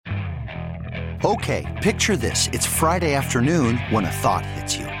Okay, picture this. It's Friday afternoon when a thought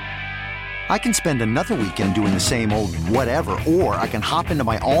hits you. I can spend another weekend doing the same old whatever, or I can hop into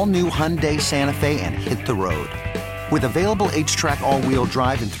my all-new Hyundai Santa Fe and hit the road. With available H-Track all-wheel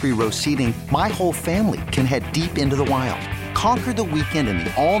drive and 3-row seating, my whole family can head deep into the wild. Conquer the weekend in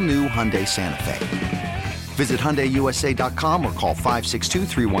the all-new Hyundai Santa Fe. Visit HyundaiUSA.com or call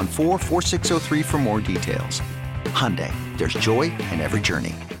 562-314-4603 for more details. Hyundai, there's joy in every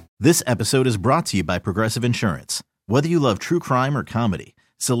journey. This episode is brought to you by Progressive Insurance. Whether you love true crime or comedy,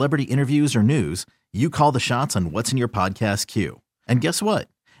 celebrity interviews or news, you call the shots on what's in your podcast queue. And guess what?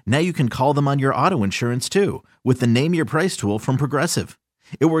 Now you can call them on your auto insurance too with the Name Your Price tool from Progressive.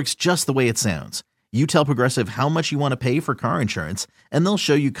 It works just the way it sounds. You tell Progressive how much you want to pay for car insurance, and they'll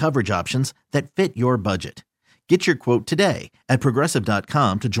show you coverage options that fit your budget. Get your quote today at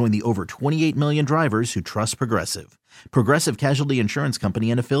Progressive.com to join the over 28 million drivers who trust Progressive. Progressive Casualty Insurance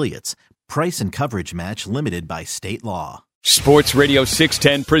Company and Affiliates. Price and coverage match limited by state law. Sports Radio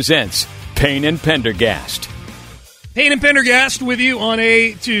 610 presents Payne and Pendergast. Payne and Pendergast with you on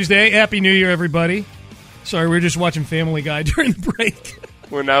a Tuesday. Happy New Year, everybody. Sorry, we were just watching Family Guy during the break.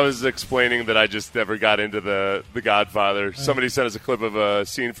 When I was explaining that I just never got into the Godfather, somebody sent us a clip of a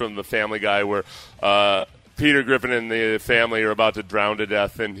scene from The Family Guy where Peter Griffin and the family are about to drown to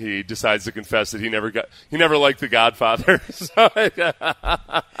death, and he decides to confess that he never liked The Godfather. So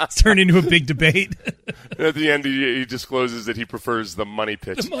it's turned into a big debate. At the end, he discloses that he prefers The Money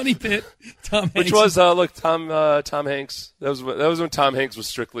Pit. The Money Pit. Tom Hanks. Which was Tom Hanks. That was when Tom Hanks was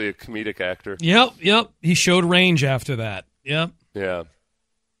strictly a comedic actor. Yep. He showed range after that. Yep. Yeah.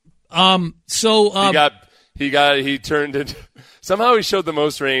 He turned into. Somehow he showed the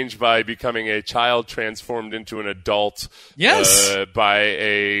most range by becoming a child transformed into an adult. Yes. By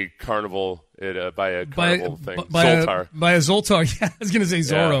a carnival. By a carnival thing. Zoltar. By a Zoltar. Yeah, I was going to say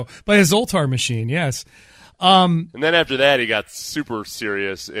Zorro. Yeah. By a Zoltar machine. Yes. And then after that, he got super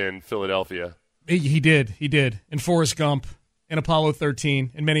serious in Philadelphia. He did. And Forrest Gump and Apollo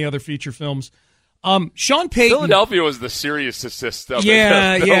 13 and many other feature films. Sean Payton. Philadelphia was the seriousest of it.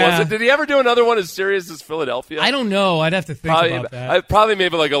 Yeah. Was it? Did he ever do another one as serious as Philadelphia? I don't know. I'd have to think about that. Probably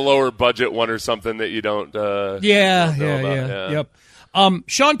maybe like a lower budget one or something that you don't. Yep.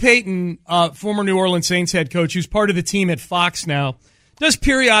 Sean Payton, former New Orleans Saints head coach, who's part of the team at Fox now, does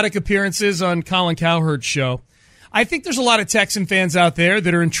periodic appearances on Colin Cowherd's show. I think there's a lot of Texan fans out there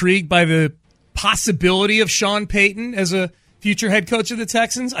that are intrigued by the possibility of Sean Payton as a future head coach of the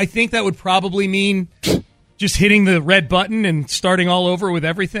Texans. I think that would probably mean just hitting the red button and starting all over with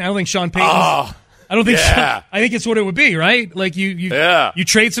everything. I don't think Sean Payton. I think it's what it would be, right? Like you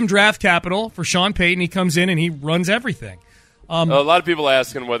trade some draft capital for Sean Payton. He comes in and he runs everything. A lot of people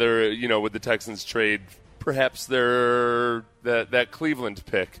asking whether would the Texans trade perhaps that Cleveland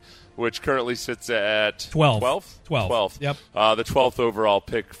pick, which currently sits at 12. 12. Yep. The 12th overall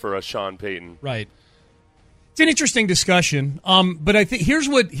pick for a Sean Payton. Right. It's an interesting discussion, but I think here's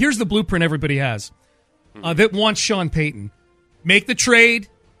the blueprint everybody has that wants Sean Payton. Make the trade,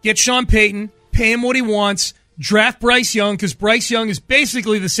 get Sean Payton, pay him what he wants, draft Bryce Young, because Bryce Young is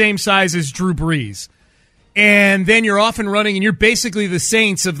basically the same size as Drew Brees. And then you're off and running, and you're basically the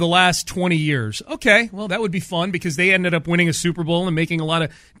Saints of the last 20 years. Okay, well, that would be fun because they ended up winning a Super Bowl and making a lot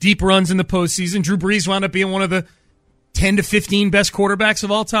of deep runs in the postseason. Drew Brees wound up being one of the 10 to 15 best quarterbacks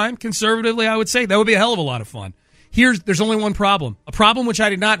of all time, conservatively, I would say. That would be a hell of a lot of fun. There's only one problem. A problem which I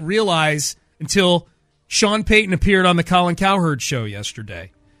did not realize until Sean Payton appeared on the Colin Cowherd show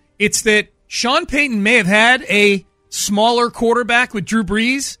yesterday. It's that Sean Payton may have had a smaller quarterback with Drew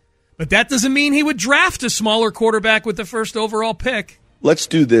Brees, but that doesn't mean he would draft a smaller quarterback with the first overall pick. Let's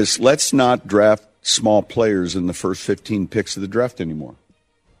do this. Let's not draft small players in the first 15 picks of the draft anymore,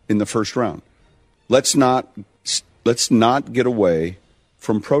 in the first round. Let's not get away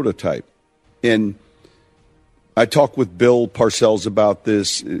from prototype. And I talked with Bill Parcells about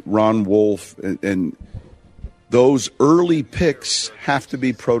this, Ron Wolf, and those early picks have to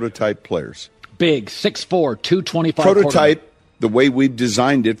be prototype players. Big, 6'4", 225. Prototype the way we've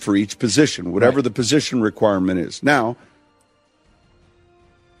designed it for each position, whatever the position requirement is. Now,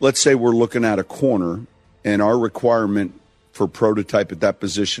 let's say we're looking at a corner, and our requirement for prototype at that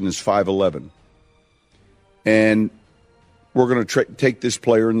position is 5'11". And we're going to take this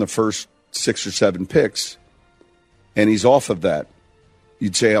player in the first 6 or 7 picks, and he's off of that.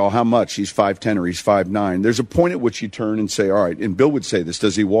 You'd say, oh, how much? He's 5'10" or he's 5'9". There's a point at which you turn and say, all right, and Bill would say this,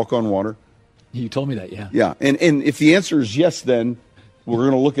 does he walk on water? You told me that, yeah. Yeah, and if the answer is yes, then we're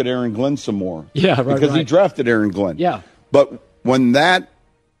going to look at Aaron Glenn some more. Yeah, right. Because he drafted Aaron Glenn. Yeah. But when that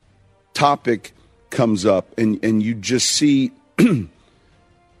topic comes up and you just see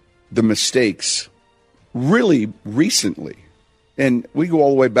the mistakes really recently. And we go all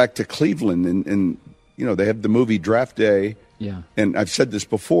the way back to Cleveland, and they have the movie Draft Day. Yeah. And I've said this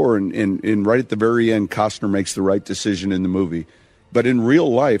before, and right at the very end, Costner makes the right decision in the movie. But in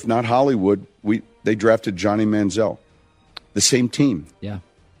real life, not Hollywood, they drafted Johnny Manziel, the same team. Yeah.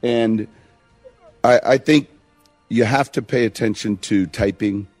 And I think you have to pay attention to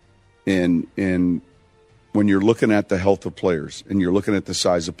typing and when you're looking at the health of players and you're looking at the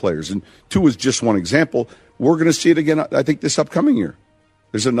size of players. And Tua is just one example. We're going to see it again, I think, this upcoming year.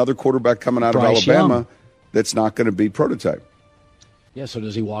 There's another quarterback coming out Bryce of Alabama Young. that's not going to be prototype. Yeah, so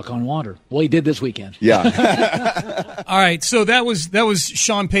does he walk on water? Well, he did this weekend. Yeah. All right, so that was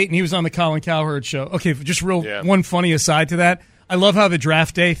Sean Payton. He was on the Colin Cowherd show. Okay, just one funny aside to that. I love how the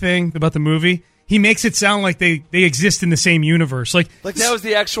Draft Day thing about the movie, he makes it sound like they exist in the same universe. Like that was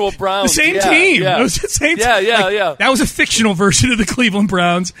the actual Browns. The same team. Yeah. It was the same team. Yeah. That was a fictional version of the Cleveland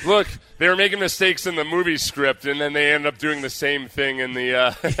Browns. Look, they were making mistakes in the movie script, and then they ended up doing the same thing in the.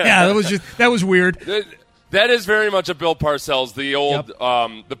 Yeah, that was weird. That is very much a Bill Parcells. The old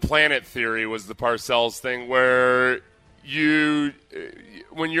the planet theory was the Parcells thing, where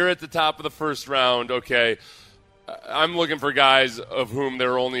when you're at the top of the first round, okay, I'm looking for guys of whom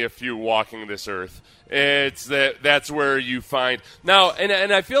there are only a few walking this earth. It's that's where you find now,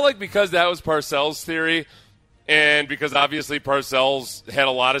 and I feel like because that was Parcells' theory, and because obviously Parcells had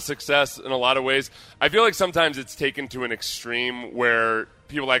a lot of success in a lot of ways, I feel like sometimes it's taken to an extreme where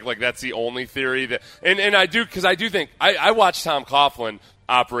people act like that's the only theory that, and I do, because I do think I watched Tom Coughlin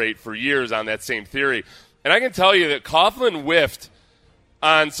operate for years on that same theory, and I can tell you that Coughlin whiffed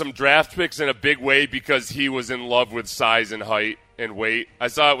on some draft picks in a big way because he was in love with size and height and weight. I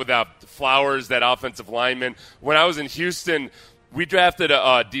saw it with Flowers, that offensive lineman. When I was in Houston, we drafted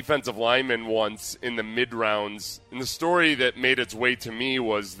a defensive lineman once in the mid rounds, and the story that made its way to me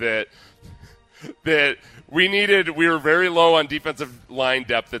was that we were very low on defensive line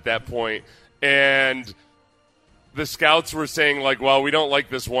depth at that point, and the scouts were saying, like, well, we don't like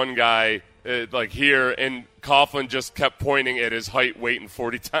this one guy here, and Coughlin just kept pointing at his height, weight, and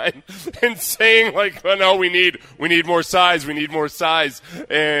 40 time and saying, like, oh, no, we need more size, and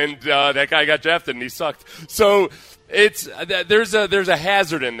that guy got drafted and he sucked. So there's a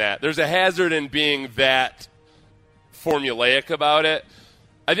hazard in that. There's a hazard in being that formulaic about it.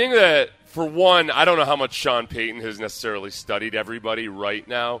 I think that, for one, I don't know how much Sean Payton has necessarily studied everybody right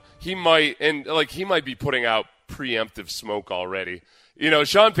now. He might be putting out preemptive smoke already.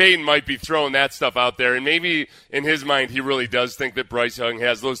 Sean Payton might be throwing that stuff out there, and maybe in his mind he really does think that Bryce Young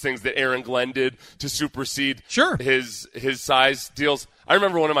has those things that Aaron Glenn did to supersede his size deals. I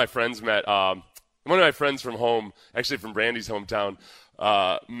remember one of my friends from home, actually from Brandy's hometown,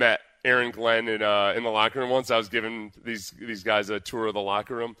 met Aaron Glenn in the locker room once. I was giving these guys a tour of the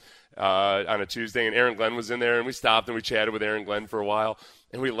locker room on a Tuesday, and Aaron Glenn was in there, and we stopped and we chatted with Aaron Glenn for a while,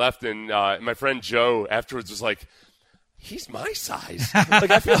 and we left, and my friend Joe afterwards was like, he's my size.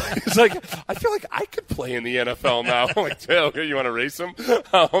 I feel like I could play in the NFL now. I'm like, okay, you want to race him?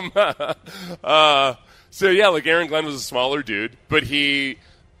 Aaron Glenn was a smaller dude, but he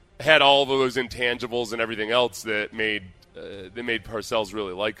had all of those intangibles and everything else that made Parcells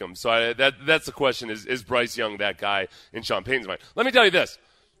really like him. So that's the question: is Bryce Young that guy in Sean Payton's mind? Let me tell you this: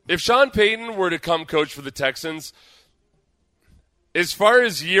 if Sean Payton were to come coach for the Texans, as far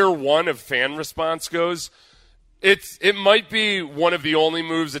as year one of fan response goes, it might be one of the only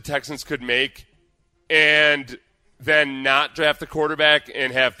moves the Texans could make, and then not draft a quarterback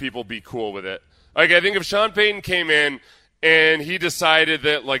and have people be cool with it. Like, I think if Sean Payton came in and he decided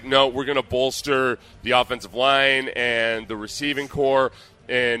that, like, no, we're going to bolster the offensive line and the receiving core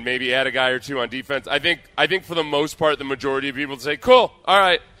and maybe add a guy or two on defense, I think for the most part the majority of people would say, cool, all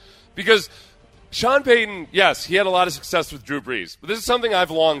right. Because Sean Payton, yes, he had a lot of success with Drew Brees, but this is something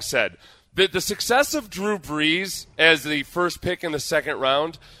I've long said. The success of Drew Brees as the first pick in the second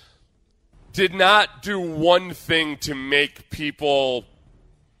round did not do one thing to make people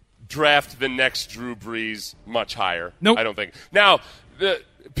draft the next Drew Brees much higher. Nope. I don't think. Now,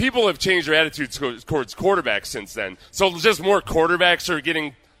 people have changed their attitudes towards quarterbacks since then. So just more quarterbacks are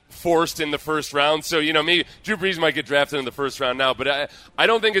getting forced in the first round. So, maybe Drew Brees might get drafted in the first round now, but I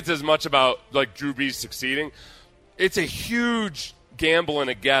don't think it's as much about, like, Drew Brees succeeding. It's a huge gamble and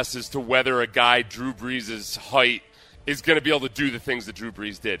a guess as to whether a guy Drew Brees' height is going to be able to do the things that Drew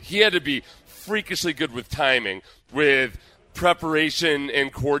Brees did. He had to be freakishly good with timing, with preparation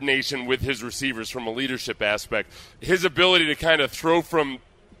and coordination with his receivers from a leadership aspect. His ability to kind of throw from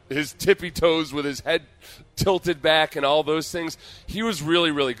his tippy toes with his head tilted back and all those things. He was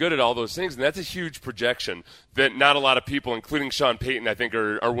really, really good at all those things, and that's a huge projection that not a lot of people, including Sean Payton, I think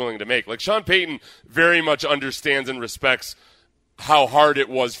are willing to make. Like, Sean Payton very much understands and respects how hard it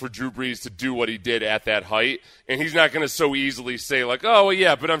was for Drew Brees to do what he did at that height, and he's not going to so easily say, like, oh, well,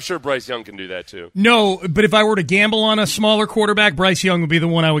 yeah, but I'm sure Bryce Young can do that too. No, but if I were to gamble on a smaller quarterback, Bryce Young would be the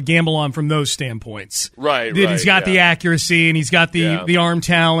one I would gamble on from those standpoints. Right, that he's got the accuracy, and he's got the arm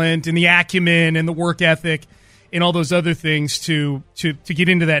talent, and the acumen, and the work ethic, and all those other things to get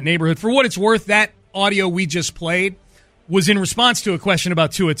into that neighborhood. For what it's worth, that audio we just played was in response to a question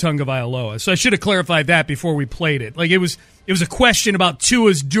about Tua Tagovailoa. So I should have clarified that before we played it. Like, it was a question about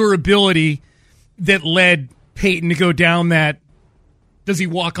Tua's durability that led Peyton to go down that does he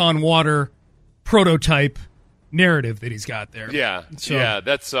walk on water prototype narrative that he's got there. Yeah. So. Yeah,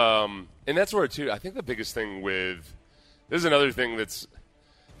 that's and that's where too I think the biggest thing with this is another thing that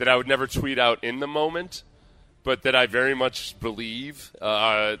I would never tweet out in the moment, but that I very much believe,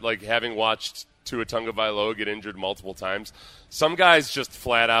 like having watched Tua Tagovailoa get injured multiple times. Some guys just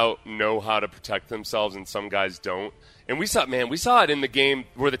flat out know how to protect themselves, and some guys don't. And we saw it in the game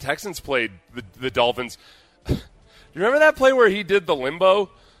where the Texans played the Dolphins. You remember that play where he did the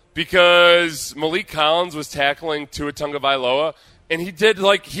limbo because Malik Collins was tackling Tua Tagovailoa, and he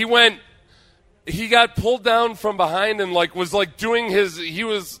got pulled down from behind and was doing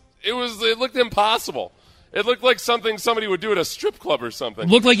it looked impossible. It looked like something somebody would do at a strip club or something.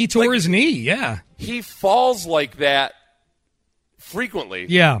 Looked like he tore his knee, yeah. He falls like that frequently.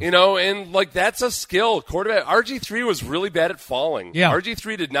 Yeah. And that's a skill. Quarterback RG3 was really bad at falling. Yeah.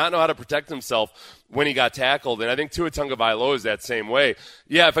 RG3 did not know how to protect himself when he got tackled, and I think Tua Tagovailoa is that same way.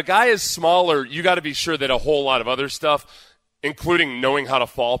 Yeah, if a guy is smaller, you got to be sure that a whole lot of other stuff, including knowing how to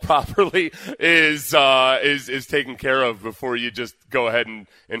fall properly, is taken care of before you just go ahead and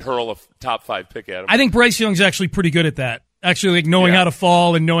hurl a top 5 pick at him. I think Bryce Young's actually pretty good at that. Actually, knowing how to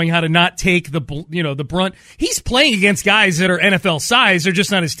fall and knowing how to not take the brunt. He's playing against guys that are NFL size. They're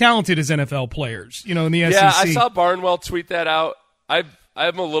just not as talented as NFL players, in the SEC. Yeah, I saw Barnwell tweet that out.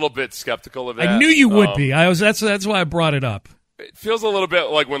 I'm a little bit skeptical of that. I knew you would be. That's why I brought it up. It feels a little bit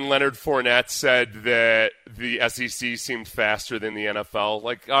like when Leonard Fournette said that the SEC seemed faster than the NFL.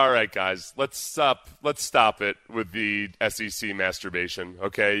 Like, all right, guys, let's stop it with the SEC masturbation.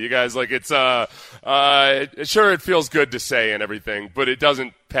 Okay, you guys, it's sure it feels good to say and everything, but it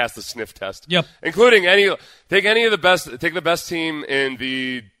doesn't pass the sniff test. Yep. Including take the best team in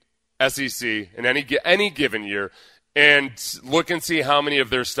the SEC in any given year, and look and see how many of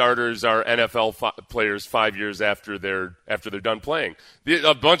their starters are NFL players 5 years after they're done playing.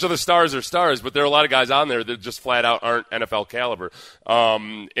 A bunch of the stars are stars, but there are a lot of guys on there that just flat out aren't NFL caliber.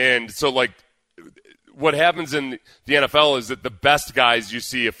 And so, what happens in the NFL is that the best guys you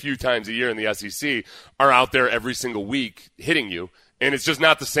see a few times a year in the SEC are out there every single week hitting you. And it's just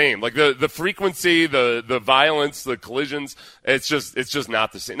not the same. Like the frequency, the violence, the collisions, it's just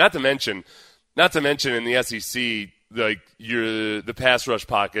not the same. Not to mention in the SEC, the pass rush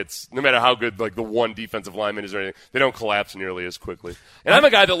pockets, no matter how good the one defensive lineman is or anything, they don't collapse nearly as quickly. And I'm a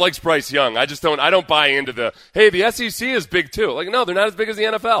guy that likes Bryce Young. I don't buy into the SEC is big too. No, they're not as big as the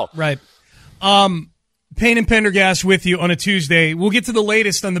NFL. Right. Payne and Pendergast with you on a Tuesday. We'll get to the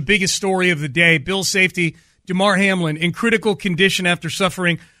latest on the biggest story of the day. Bills safety Damar Hamlin in critical condition after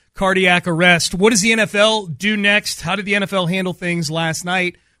suffering cardiac arrest. What does the NFL do next? How did the NFL handle things last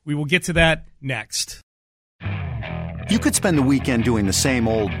night? We will get to that next. You could spend the weekend doing the same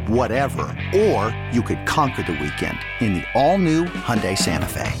old whatever, or you could conquer the weekend in the all-new Hyundai Santa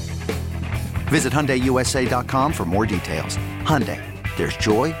Fe. Visit HyundaiUSA.com for more details. Hyundai, there's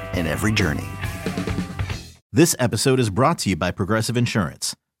joy in every journey. This episode is brought to you by Progressive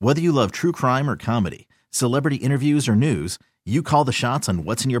Insurance. Whether you love true crime or comedy, celebrity interviews or news, you call the shots on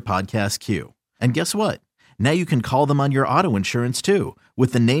what's in your podcast queue. And guess what? Now you can call them on your auto insurance too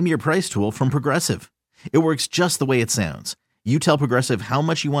with the Name Your Price tool from Progressive. It works just the way it sounds. You tell Progressive how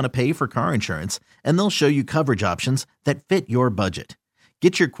much you want to pay for car insurance, and they'll show you coverage options that fit your budget.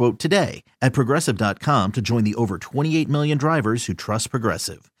 Get your quote today at Progressive.com to join the over 28 million drivers who trust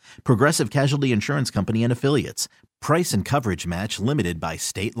Progressive. Progressive Casualty Insurance Company and Affiliates. Price and coverage match limited by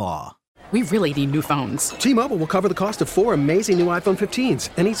state law. We really need new phones. T-Mobile will cover the cost of 4 amazing new iPhone 15s,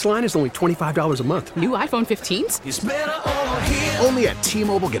 and each line is only $25 a month. New iPhone 15s? It's better over here. Only at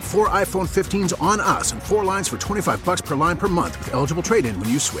T-Mobile, get 4 iPhone 15s on us and 4 lines for $25 per line per month with eligible trade-in when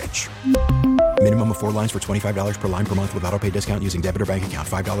you switch. Minimum of 4 lines for $25 per line per month with autopay discount using debit or bank account.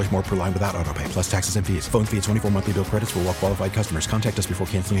 $5 more per line without autopay, plus taxes and fees. Phone fee at 24 monthly bill credits for well qualified customers. Contact us before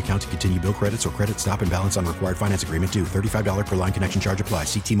canceling account to continue bill credits or credit stop and balance on required finance agreement due. $35 per line connection charge applies.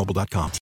 See T-Mobile.com.